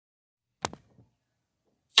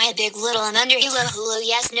I big little and under hula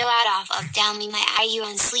yes no out off up down me my eye you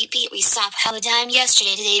on sleep eat we stop how a dime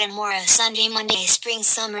yesterday today tomorrow Sunday Monday spring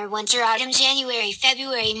summer winter autumn January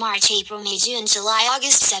February March April May June July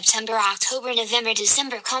August September October November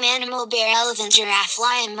December come animal bear elephant giraffe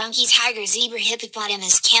lion monkey tiger zebra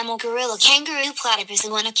hippopotamus camel gorilla kangaroo platypus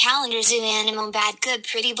and a calendar zoo animal bad good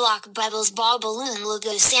pretty block bubbles ball balloon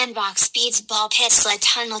logo sandbox speeds ball pit sled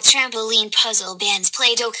tunnel trampoline puzzle bands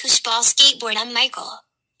play-doh koosh ball skateboard I'm Michael.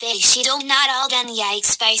 They she don't not all done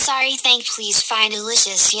yikes by sorry thank please find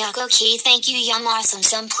delicious yuck okay thank you yum awesome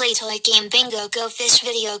some play toy game bingo go fish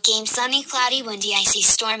video game sunny cloudy windy icy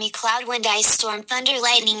stormy cloud wind ice storm thunder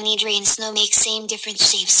lightning need rain snow make same different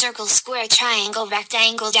shapes circle square triangle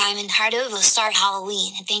rectangle diamond heart oval star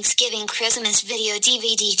Halloween and Thanksgiving Christmas video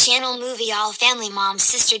DVD channel movie all family mom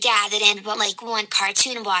sister dad that end but like one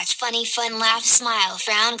cartoon watch funny fun laugh smile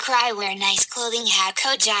frown cry wear nice clothing hat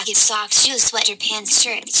coat jacket socks shoes sweater pants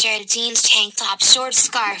shirt jeans tank top shorts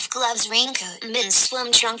scarf gloves raincoat mittens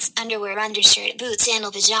swim trunks underwear undershirt boots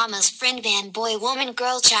sandal pajamas friend band boy woman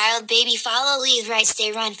girl child baby follow lead right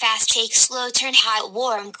stay run fast take slow turn hot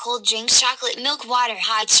warm cold drink chocolate milk water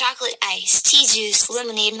hot chocolate ice tea juice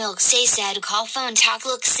lemonade milk say sad call phone talk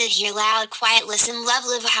look sit here loud quiet listen love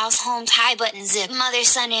live house home tie button zip mother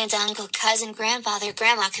son aunt uncle cousin grandfather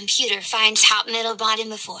grandma computer find top middle bottom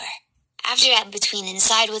before after at between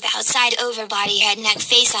inside with outside over body head neck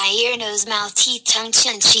face eye ear nose mouth teeth tongue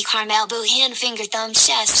chin cheek arm elbow hand finger thumb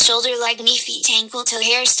chest shoulder leg knee feet ankle toe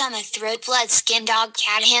hair stomach throat blood skin dog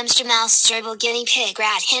cat hamster mouse gerbil guinea pig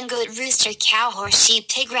rat hen goat rooster cow horse sheep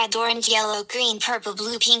pig red orange yellow green purple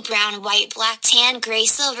blue pink brown white black tan gray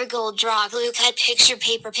silver gold draw glue cut picture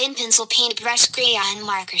paper pen pencil paint brush crayon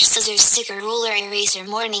marker scissors sticker ruler eraser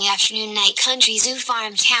morning afternoon night country zoo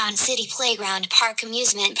farm town city playground park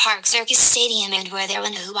amusement park circus stadium and where there were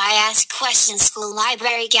who I ask questions school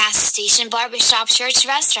library gas station barbershop church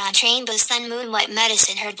restaurant train bus sun moon wet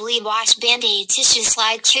medicine herd bleed wash band-aid tissue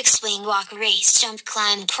slide kick swing walk race jump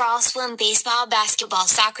climb crawl swim baseball basketball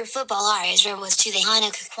soccer football Israel was to the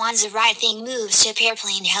Hanukkah Kwanzaa ride thing move ship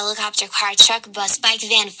airplane helicopter car truck bus bike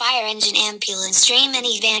van fire engine ambulance train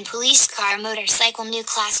minivan police car motorcycle new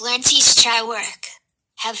class learn teach try work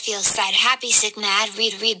have feel sad happy sick mad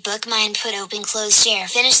read book mind put open close share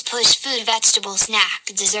finish push food vegetable snack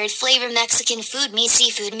dessert flavor Mexican food meat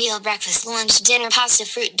seafood meal breakfast lunch dinner pasta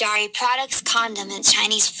fruit dairy products condiment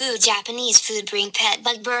Chinese food Japanese food bring pet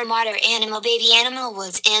bug bird water animal baby animal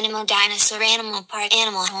woods animal dinosaur animal part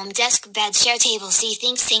animal home desk bed chair table see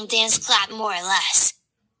think sing dance clap more or less